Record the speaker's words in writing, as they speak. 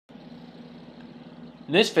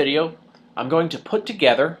In this video, I'm going to put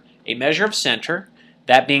together a measure of center,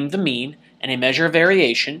 that being the mean, and a measure of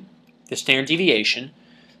variation, the standard deviation,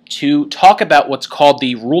 to talk about what's called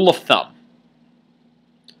the rule of thumb.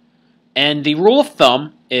 And the rule of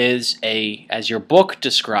thumb is as your book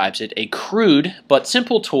describes it, a crude but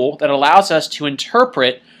simple tool that allows us to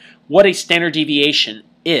interpret what a standard deviation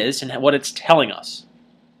is and what it's telling us.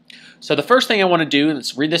 So the first thing I want to do,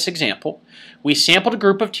 let's read this example. We sampled a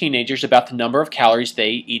group of teenagers about the number of calories they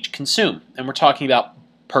each consume, and we're talking about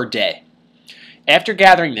per day. After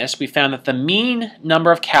gathering this, we found that the mean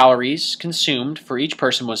number of calories consumed for each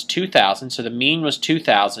person was 2,000, so the mean was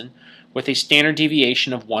 2,000 with a standard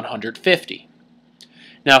deviation of 150.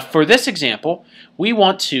 Now for this example, we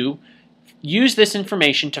want to use this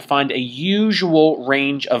information to find a usual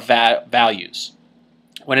range of values.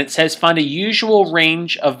 When it says find a usual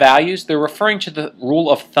range of values, they're referring to the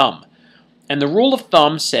rule of thumb. And the rule of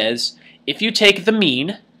thumb says if you take the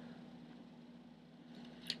mean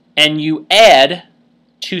and you add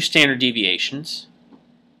two standard deviations,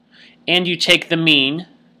 and you take the mean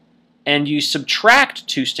and you subtract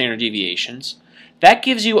two standard deviations, that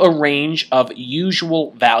gives you a range of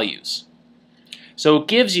usual values. So it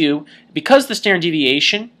gives you, because the standard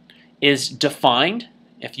deviation is defined,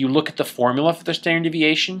 if you look at the formula for the standard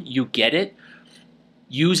deviation, you get it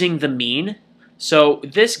using the mean. So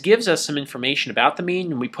this gives us some information about the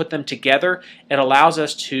mean, and we put them together. It allows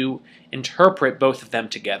us to interpret both of them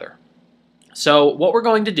together. So what we're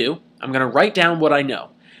going to do, I'm going to write down what I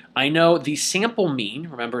know. I know the sample mean.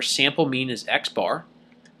 Remember, sample mean is x bar.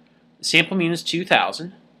 The sample mean is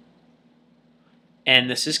 2,000, and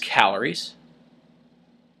this is calories.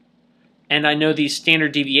 And I know the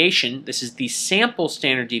standard deviation, this is the sample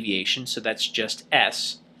standard deviation, so that's just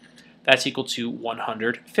S. That's equal to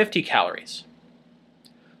 150 calories.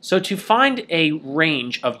 So to find a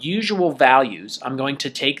range of usual values, I'm going to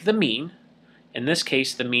take the mean. In this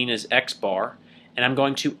case, the mean is x bar, and I'm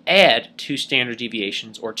going to add two standard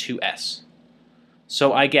deviations, or 2S.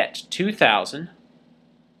 So I get 2,000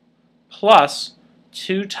 plus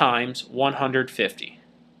 2 times 150,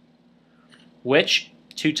 which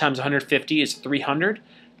 2 times 150 is 300.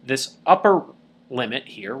 This upper limit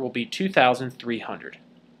here will be 2,300.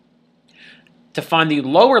 To find the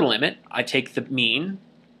lower limit, I take the mean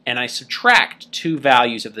and I subtract two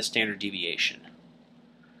values of the standard deviation.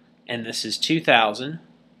 And this is 2,000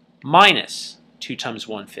 minus 2 times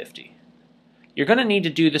 150. You're going to need to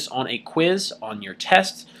do this on a quiz, on your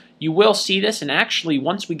test. You will see this, and actually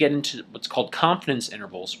once we get into what's called confidence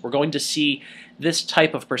intervals, we're going to see this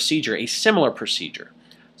type of procedure, a similar procedure.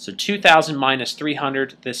 So 2,000 minus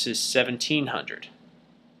 300, this is 1,700.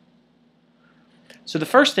 So the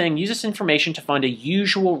first thing, use this information to find a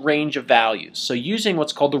usual range of values. So using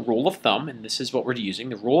what's called the rule of thumb, and this is what we're using,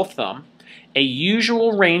 the rule of thumb, a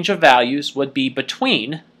usual range of values would be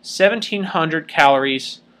between 1,700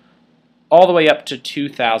 calories all the way up to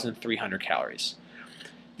 2,300 calories.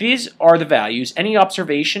 These are the values. Any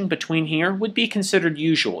observation between here would be considered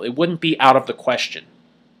usual. It wouldn't be out of the question,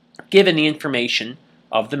 given the information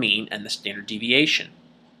of the mean and the standard deviation.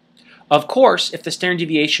 Of course, if the standard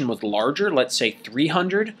deviation was larger, let's say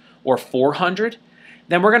 300 or 400,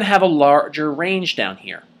 then we're going to have a larger range down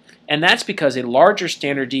here. And that's because a larger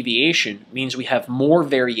standard deviation means we have more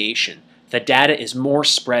variation. The data is more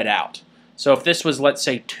spread out. So if this was, let's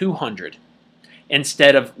say, 200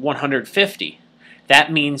 instead of 150,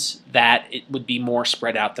 that means that it would be more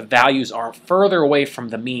spread out. The values are further away from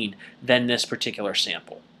the mean than this particular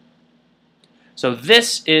sample. So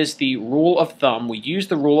this is the rule of thumb. We use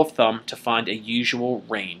the rule of thumb to find a usual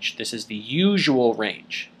range. This is the usual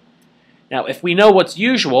range. Now, if we know what's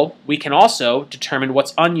usual, we can also determine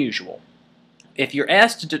what's unusual. If you're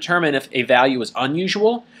asked to determine if a value is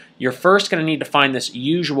unusual, you're first going to need to find this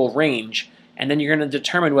usual range, and then you're going to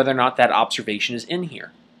determine whether or not that observation is in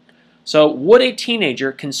here. So would a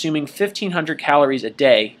teenager consuming 1,500 calories a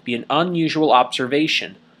day be an unusual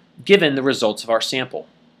observation given the results of our sample?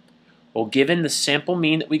 Well, given the sample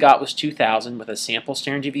mean that we got was 2,000 with a sample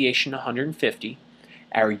standard deviation of 150,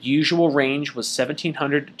 our usual range was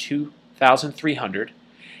 1,700 to 2,300.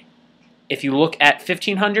 If you look at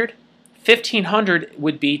 1,500, 1,500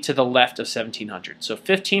 would be to the left of 1,700. So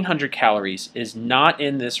 1,500 calories is not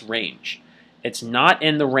in this range. It's not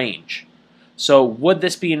in the range. So would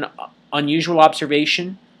this be an unusual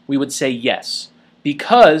observation? We would say yes,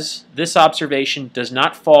 because this observation does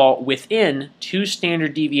not fall within two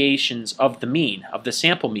standard deviations of the mean, of the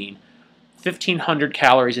sample mean. 1,500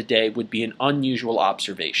 calories a day would be an unusual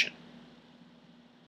observation.